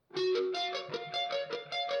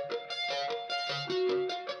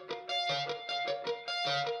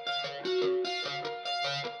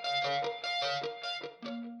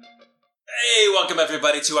welcome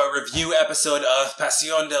everybody to our review episode of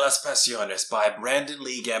Pasión de las Pasiones by Brandon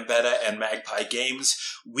Lee Gambetta and Magpie Games.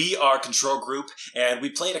 We are Control Group, and we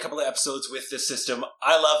played a couple of episodes with this system.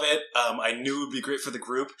 I love it. I knew it would be great for the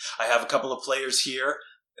group. I have a couple of players here.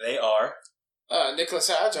 They are... Nicholas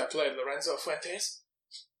Hodge, I played Lorenzo Fuentes.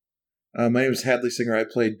 My name is Hadley Singer. I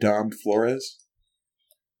played Dom Flores.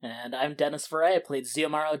 And I'm Dennis Ferre. I played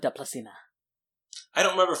Xiomaro da Placina. I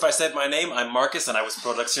don't remember if I said my name. I'm Marcus, and I was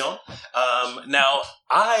Producción. Now,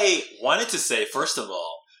 I wanted to say, first of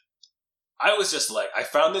all, I was just like, I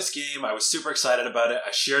found this game. I was super excited about it.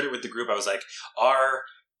 I shared it with the group. I was like, our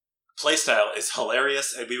playstyle is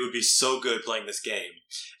hilarious, and we would be so good playing this game.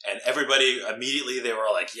 And everybody, immediately, they were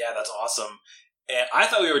like, yeah, that's awesome. And I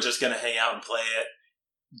thought we were just going to hang out and play it.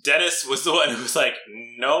 Dennis was the one who was like,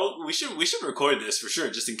 no, we should record this for sure,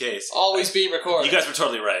 just in case. Always be recorded. You guys were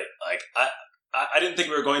totally right. Like, I didn't think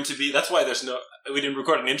we were going to be. That's why we didn't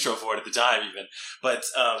record an intro for it at the time, even. But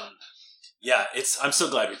yeah, I'm so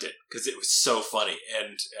glad we did because it was so funny,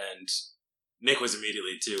 and Nick was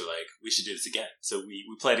immediately too like, we should do this again. So we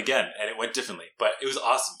played again, and it went differently, but it was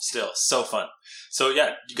awesome. Still, so fun. So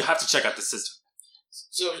yeah, you have to check out the system.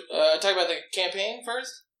 So talk about the campaign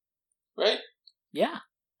first, right? Yeah.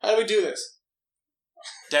 How do we do this?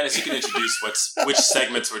 Dennis, you can introduce which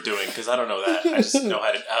segments we're doing because I don't know that. I just know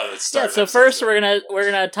how to start. Yeah. So first, we're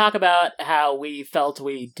gonna talk about how we felt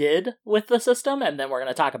we did with the system, and then we're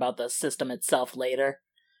gonna talk about the system itself later.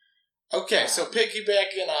 Okay, so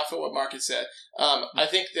piggybacking off of what Marcus said, I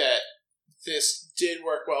think that this did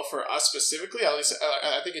work well for us specifically. At least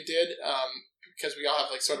I think it did, because we all have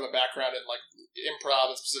like sort of a background in like improv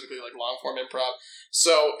and specifically like long form improv.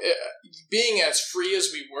 So being as free as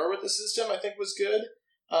we were with the system, I think was good.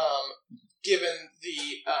 Given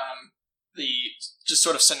the just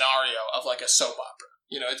sort of scenario of like a soap opera,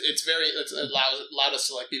 you know, it allowed us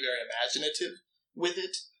to like be very imaginative with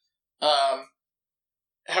it.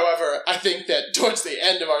 However, I think that towards the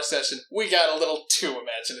end of our session, we got a little too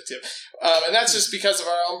imaginative, and that's just because of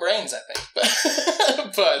our own brains, I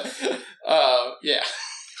think. But yeah.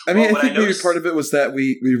 I mean, I think maybe part of it was that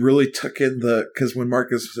we really took in because when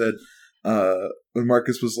Marcus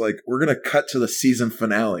was like, we're going to cut to the season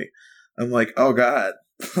finale, I'm like, oh God,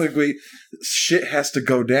 like shit has to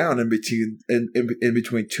go down in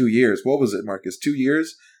between 2 years. What was it, Marcus? 2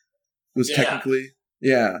 years was technically,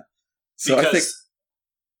 yeah. So because I think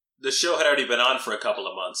the show had already been on for a couple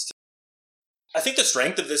of months. I think the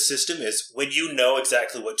strength of this system is when you know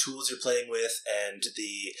exactly what tools you're playing with and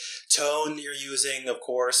the tone you're using, of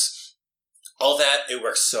course. All that, it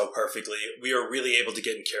works so perfectly. We were really able to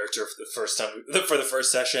get in character for the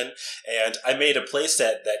first session, and I made a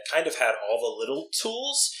playset that kind of had all the little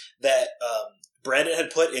tools that Brandon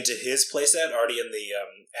had put into his playset already in the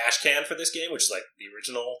ash can for this game, which is like the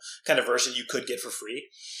original kind of version you could get for free.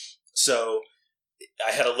 So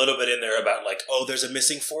I had a little bit in there about like, oh, there's a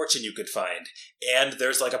missing fortune you could find, and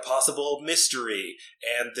there's like a possible mystery,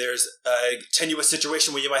 and there's a tenuous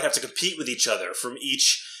situation where you might have to compete with each other from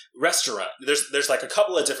each restaurant. There's like a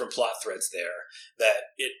couple of different plot threads there that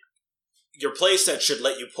your playset should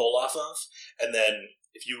let you pull off of, and then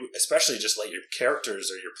if you especially just let your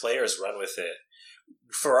characters or your players run with it.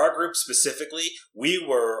 For our group specifically, we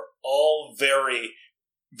were all very,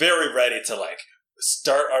 very ready to like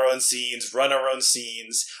start our own scenes, run our own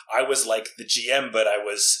scenes. I was like the GM, but I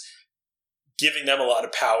was giving them a lot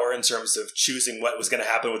of power in terms of choosing what was going to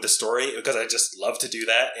happen with the story because I just love to do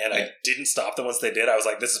that, and I didn't stop them once they did. I was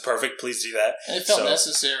like, this is perfect, please do that. And it felt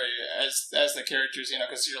necessary as the characters, you know,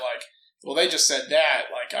 because you're like, well, they just said that,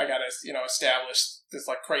 like, I gotta, you know, establish this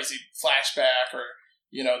like crazy flashback or,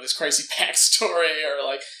 you know, this crazy backstory or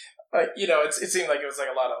like you know, it seemed like it was like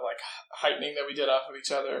a lot of like heightening that we did off of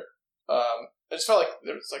each other. I just felt like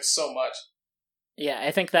there was like so much. Yeah,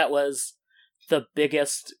 I think that was the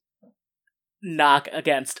biggest knock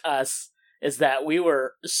against us, is that we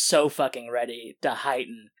were so fucking ready to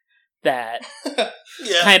heighten that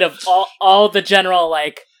kind of all the general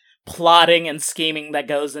like plotting and scheming that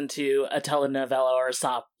goes into a telenovela or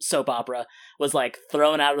a soap opera was like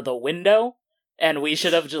thrown out of the window. And we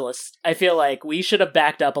should have I feel like we should have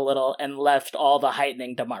backed up a little and left all the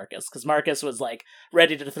heightening to Marcus. Because Marcus was like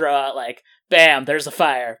ready to throw out like, bam, there's a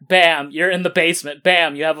fire. Bam, you're in the basement.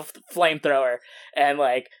 Bam, you have a flamethrower. And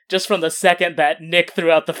like, just from the second that Nick threw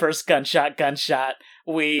out the first gunshot,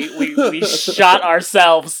 we shot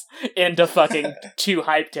ourselves into fucking too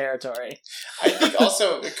hype territory. I think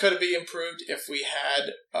also it could be improved if we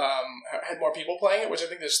had more people playing it, which I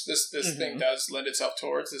think this thing does lend itself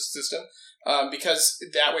towards this system. Because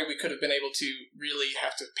that way we could have been able to really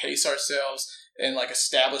have to pace ourselves and like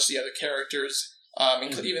establish the other characters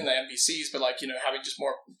even the NPCs, but like, having just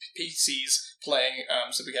more PCs playing,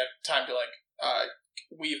 so we have time to like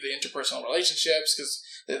weave the interpersonal relationships, because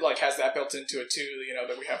it like has that built into it too.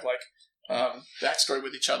 That we have like backstory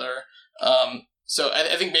with each other. So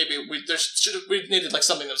I think maybe we needed like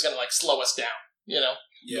something that was going to like slow us down.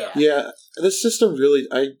 Yeah. The system really.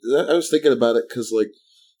 I was thinking about it because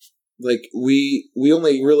like we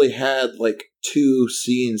only really had like 2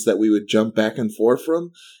 scenes that we would jump back and forth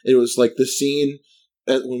from. It was like the scene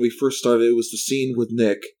when we first started. It was the scene with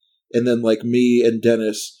Nick, and then like me and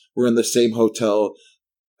Dennis were in the same hotel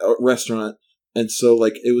restaurant, and so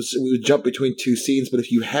like we would jump between 2 scenes. But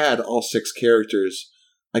if you had all 6 characters,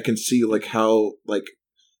 I can see like how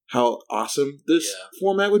awesome this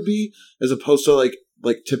format would be, as opposed to like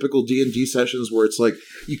typical D&D sessions where it's like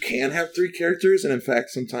you can have 3 characters, and in fact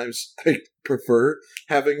sometimes I prefer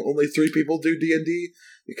having only 3 people do D&D,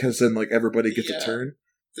 because then like everybody gets a turn.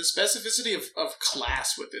 The specificity of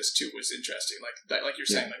class with this too was interesting. Like you're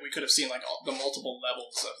saying, like we could have seen like all the multiple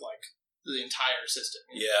levels of like the entire system.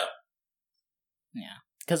 Yeah,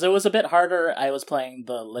 because it was a bit harder. I was playing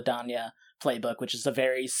the Ladanya playbook, which is a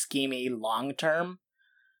very schemy long-term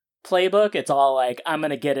playbook. It's all like, I'm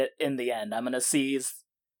gonna get it in the end, I'm gonna seize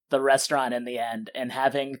the restaurant in the end, and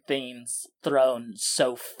having things thrown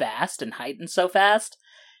so fast and heightened so fast,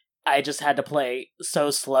 I just had to play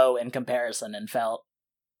so slow in comparison, and felt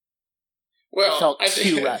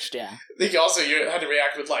too rushed. I think also you had to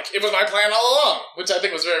react with like, it was my plan all along, which I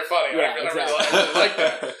think was very funny. Yeah, I really like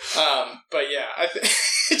that. But yeah, I think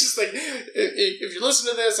it's just like, if you listen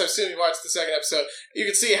to this, I assume you watched the second episode, you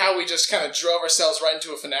can see how we just kind of drove ourselves right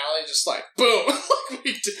into a finale, just like boom,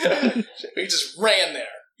 we just ran there.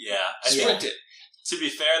 Yeah, sprinted. To be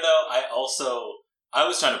fair though, I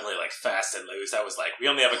was trying to play like fast and loose. I was like, we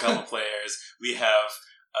only have a couple players. We have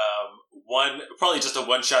probably just a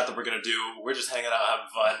one shot that we're gonna do. We're just hanging out, having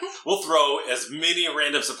fun. We'll throw as many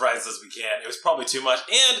random surprises as we can. It was probably too much,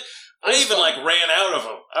 and I even like ran out of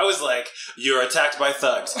them. I was like, you're attacked by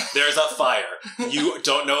thugs. There's a fire. You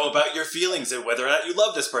don't know about your feelings and whether or not you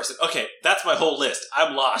love this person. Okay, that's my whole list.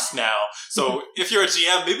 I'm lost now. So if you're a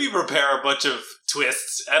GM, maybe prepare a bunch of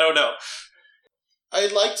twists. I don't know. I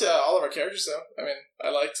liked all of our characters though. I mean, I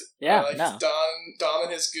liked Dom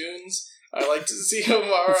and his goons. I like to see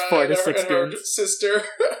Amara and her sister.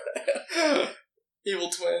 Evil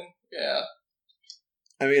twin. Yeah.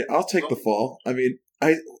 I mean, I'll take the fall. I mean,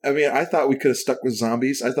 I thought we could have stuck with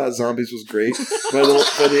zombies. I thought zombies was great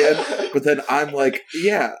by the end. But then I'm like,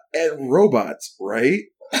 yeah, and robots, right?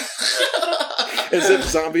 As if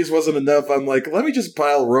zombies wasn't enough, I'm like, let me just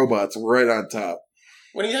pile robots right on top.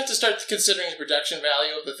 When you have to start considering the production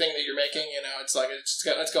value of the thing that you're making, it's like it's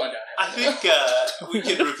going down. I think we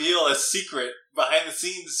can reveal a secret behind the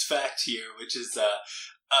scenes fact here, which is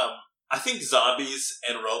I think zombies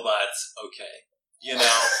and robots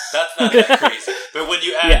that's not that crazy. But when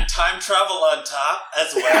you add time travel on top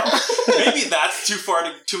as well, maybe that's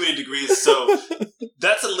too many degrees. So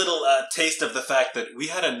that's a little taste of the fact that we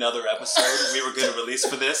had another episode we were going to release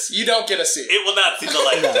for this. You don't get to see it. It will not see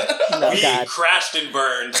the light. We crashed and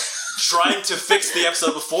burned trying to fix the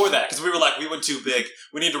episode before that, because we were like, we went too big.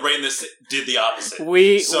 We need to rein this. Did the opposite.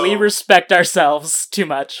 We respect ourselves too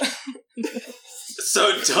much.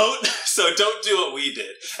 So don't do what we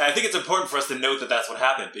did. And I think it's important for us to note that that's what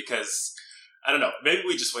happened, because I don't know, maybe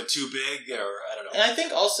we just went too big, or I don't know. And I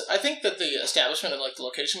think that the establishment of like the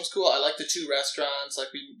location was cool. I like the 2 restaurants, like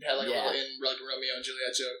we had like a little in like Romeo and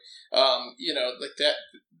Juliet joke. Like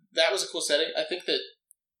that was a cool setting. I think that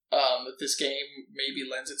this game maybe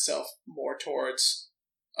lends itself more towards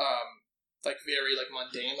like very like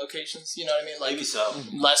mundane locations, you know what I mean? Like maybe so.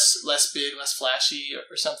 less big, less flashy,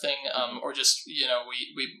 or something, or just we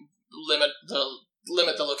limit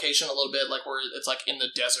the location a little bit, like where it's like in the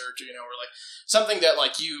desert, or like something that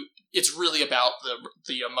like it's really about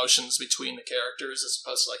the emotions between the characters as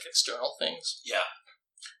opposed to like external things. Yeah.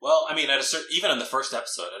 Well, I mean, even in the first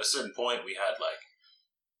episode, at a certain point, we had like,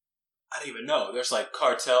 I don't even know. There's like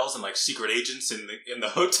cartels and like secret agents in the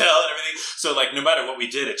hotel and everything. So like no matter what we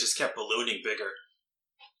did, it just kept ballooning bigger.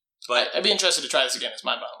 But I'd be interested to try this again. It's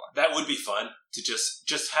my bottom line. That would be fun to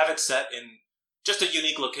just have it set in just a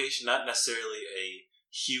unique location, not necessarily a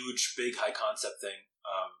huge, big, high concept thing.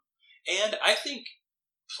 And I think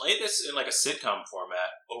play this in like a sitcom format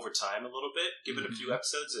over time a little bit. Give it a few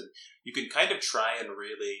episodes, and you can kind of try and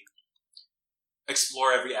really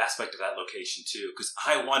explore every aspect of that location too, because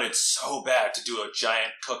I wanted so bad to do a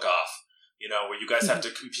giant cook-off, where you guys have to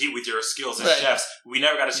compete with your skills as chefs. We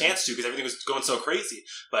never got a chance to because everything was going so crazy.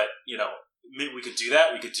 But maybe we could do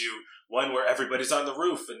that. We could do one where everybody's on the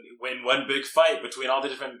roof and win one big fight between all the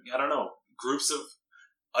different, groups of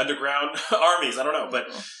underground armies. I don't know, but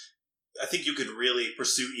I think you could really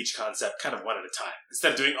pursue each concept kind of one at a time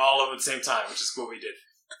instead of doing all of them at the same time, which is what we did.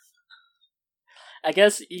 I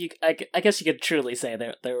guess you could truly say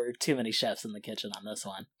there were too many chefs in the kitchen on this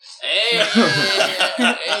one. Hey.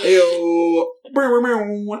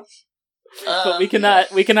 But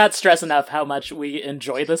we cannot stress enough how much we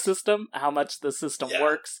enjoy the system, how much the system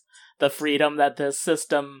works, the freedom that this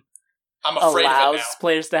system allows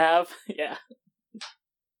players to have. Yeah.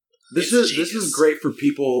 This is great for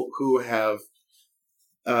people who have.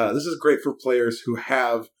 This is great for players who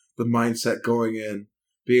have the mindset going in,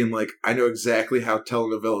 being like, I know exactly how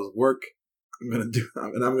telenovelas work. I'm gonna do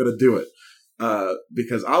it.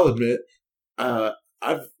 Because I'll admit, I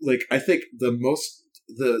think the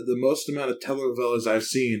most amount of telenovelas I've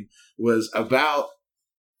seen was about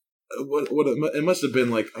it must have been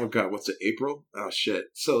like, oh god, what's it, April? Oh shit.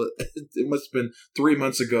 So it must have been 3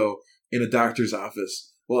 months ago in a doctor's office.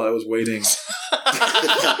 While I was waiting.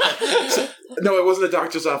 No, it wasn't a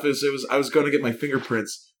doctor's office. I was going to get my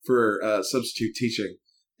fingerprints for substitute teaching,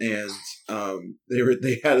 and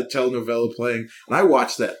they had a telenovela playing, and I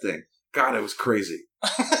watched that thing. God, it was crazy.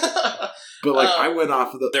 But I went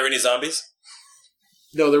off of the. There any zombies?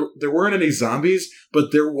 No, there weren't any zombies,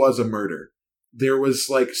 but there was a murder. There was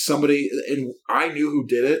somebody, and I knew who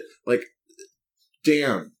did it. I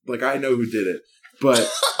know who did it, but.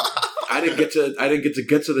 I didn't get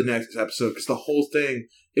to the next episode because the whole thing,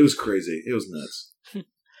 it was crazy. It was nuts.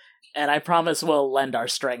 And I promise we'll lend our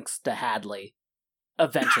strengths to Hadley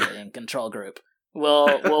eventually in Control Group.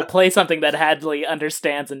 We'll play something that Hadley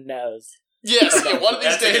understands and knows. Yes, one of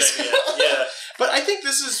these days. Yeah. But I think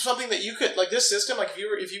this is something that you could this system. If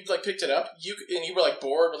you picked it up, and you were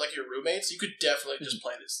bored with your roommates, you could definitely just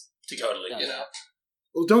play this together. Totally. You know.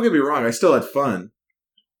 Well, don't get me wrong. I still had fun.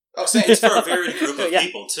 Oh, same. It's for a varied group of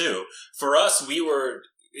people too. For us, we were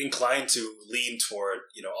inclined to lean toward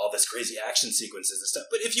all this crazy action sequences and stuff.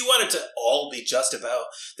 But if you wanted to all be just about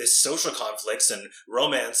this social conflicts and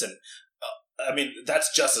romance, and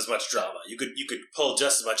that's just as much drama. You could pull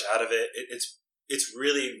just as much out of it. It's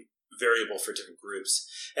really variable for different groups.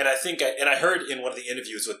 And I think I heard in one of the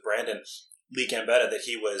interviews with Brandon Lee Gambetta that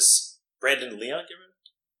he was Brandon Leon.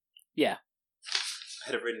 Yeah. I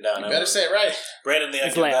had it written down. You better say it right. Brandon Leon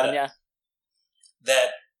Gambetta. Yeah.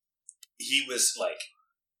 That he was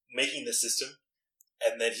making the system,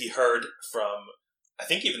 and then he heard from, I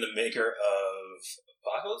think even the maker of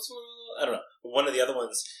Apocalypse World, I don't know, one of the other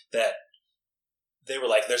ones, that they were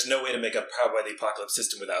like, there's no way to make a Powered by the Apocalypse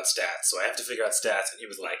system without stats, so I have to figure out stats, and he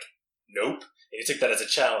was like, nope. And he took that as a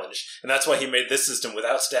challenge, and that's why he made this system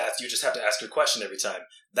without stats. You just have to ask your question every time.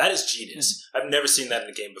 That is genius. I've never seen that in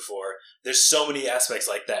a game before. There's so many aspects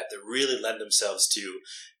like that really lend themselves to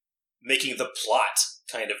making the plot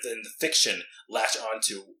kind of in the fiction latch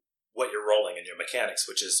onto what you're rolling and your mechanics,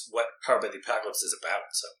 which is what Powered by the Apocalypse is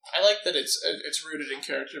about. So I like that it's rooted in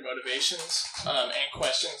character motivations and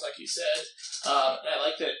questions, like you said. And I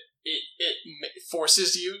like that it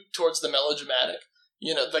forces you towards the melodramatic.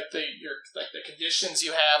 The conditions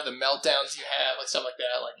you have, the meltdowns you have, stuff like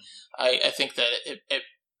that. I think that it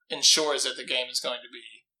ensures that the game is going to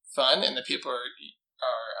be fun and that people are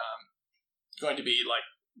going to be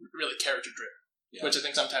really character driven. Yeah. Which I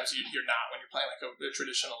think sometimes you're not when you're playing a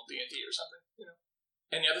traditional D&D or something.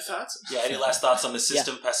 Any other thoughts? Yeah. Any last thoughts on the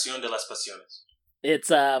system? Yeah. Pasión de las Pasiones.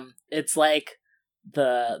 It's like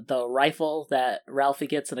the rifle that Ralphie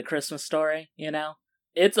gets in A Christmas Story.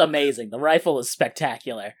 It's amazing. The rifle is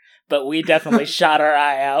spectacular, but we definitely shot our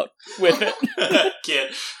eye out with it.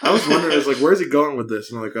 Kid. I was wondering, where's he going with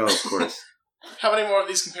this? And I'm like, oh, of course. How many more of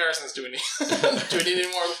these comparisons do we need? Do we need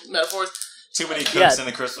any more metaphors? Too many cooks in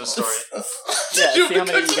The Christmas Story. Too many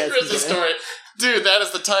cooks in The Christmas Story. Dude, that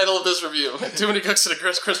is the title of this review. Too many cooks in A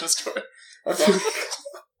Christmas Story. Okay.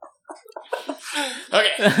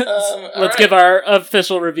 Let's give our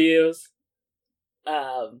official reviews.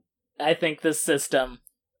 I think this system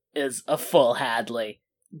is a full Hadley,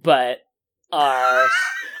 but our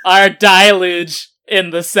deluge in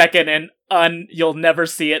the second and you'll never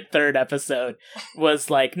see it third episode was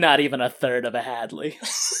not even a third of a Hadley.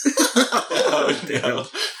 Oh, damn.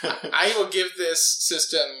 I will give this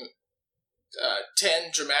system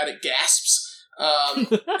 10 dramatic gasps, and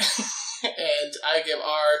I give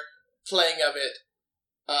our playing of it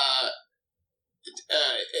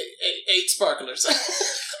 8 sparklers.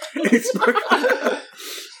 8 sparklers.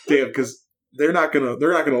 Damn, because they're not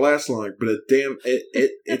gonna last long. But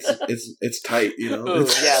it's tight, Ooh,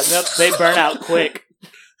 they burn out quick.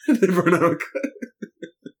 They burn out quick.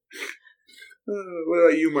 What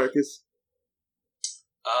about you, Marcus?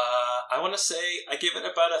 I want to say I give it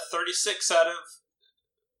about a 36 out of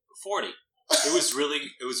 40. It was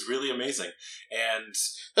really amazing, and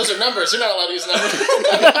those are numbers. You're not allowed to use numbers.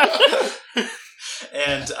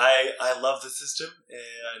 And I love the system,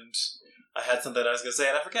 and I had something I was going to say,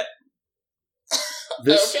 and I forget.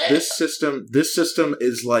 This system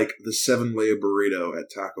is like the 7-layer burrito at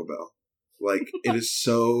Taco Bell. Like, it is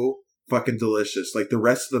so fucking delicious. Like, the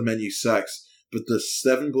rest of the menu sucks, but the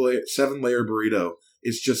 7-layer burrito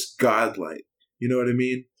is just godlike. You know what I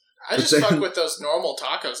mean? I just fuck with those normal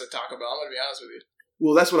tacos at Taco Bell. I'm going to be honest with you.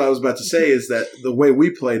 Well, that's what I was about to say, is that the way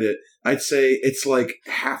we played it, I'd say it's like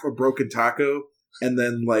half a broken taco and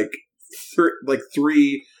then like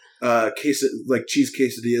three cheese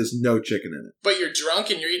quesadillas, no chicken in it. But you're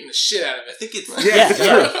drunk and you're eating the shit out of it. I think it's... Yeah.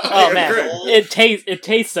 Oh, Yeah, man. great. It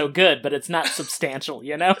tastes so good, but it's not substantial,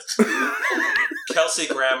 you know? Kelsey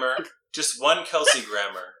Grammer. Just one Kelsey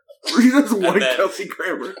Grammer. Just one Kelsey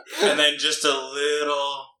Grammer. And then just a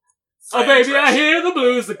little... Oh, baby, I hear the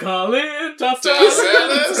blues are calling. Tough Good night,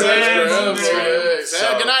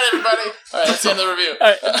 everybody. All right, that's the end of the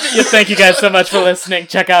review. Thank you guys so much for listening.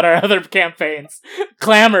 Check out our other campaigns.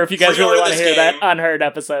 Clamor if you guys really want to hear that unheard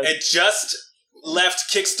episode. It just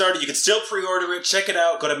left Kickstarter. You can still pre-order it. Check it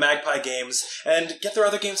out. Go to Magpie Games and get their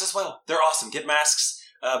other games as well. They're awesome. Get masks.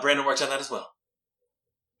 Brandon worked on that as well.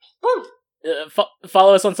 Woo!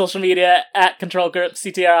 Follow us on social media at Control Group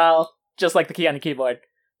CTRL, just like the key on your keyboard.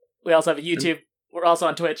 We also have a YouTube. We're also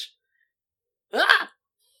on Twitch.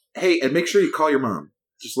 Hey, and make sure you call your mom.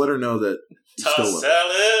 Just let her know that you still love her.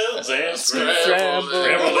 Tossed salads and scrambled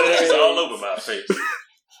eggs all over my face.